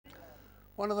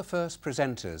One of the first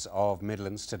presenters of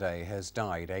Midlands Today has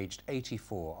died aged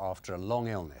 84 after a long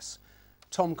illness.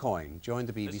 Tom Coyne joined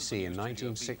the BBC in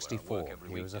 1964.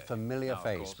 He was a familiar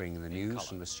face bringing the news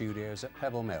from the studios at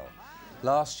Pebble Mill.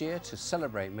 Last year, to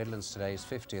celebrate Midlands Today's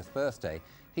 50th birthday,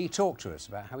 he talked to us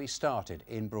about how he started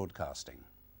in broadcasting.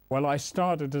 Well, I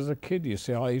started as a kid, you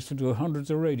see. I used to do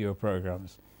hundreds of radio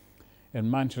programmes.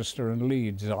 In Manchester and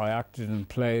Leeds, I acted in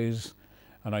plays,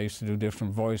 and I used to do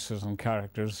different voices and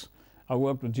characters. I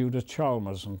worked with Judith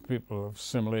Chalmers and people of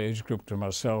similar age group to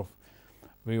myself.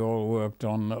 We all worked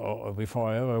on, before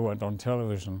I ever went on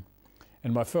television.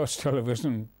 And my first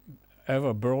television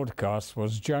ever broadcast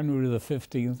was January the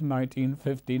 15th,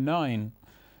 1959,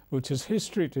 which is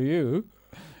history to you.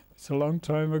 It's a long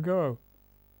time ago.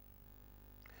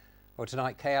 Well,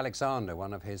 tonight, Kay Alexander,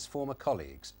 one of his former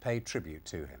colleagues, paid tribute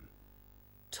to him.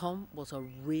 Tom was a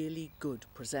really good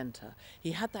presenter.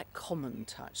 He had that common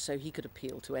touch, so he could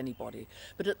appeal to anybody.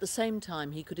 But at the same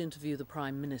time, he could interview the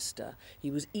Prime Minister.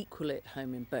 He was equally at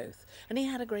home in both. And he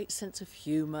had a great sense of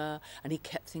humour, and he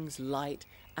kept things light,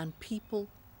 and people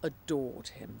adored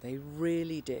him. They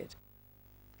really did.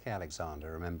 Kay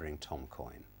Alexander remembering Tom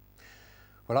Coyne.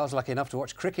 Well, I was lucky enough to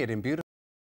watch cricket in beautiful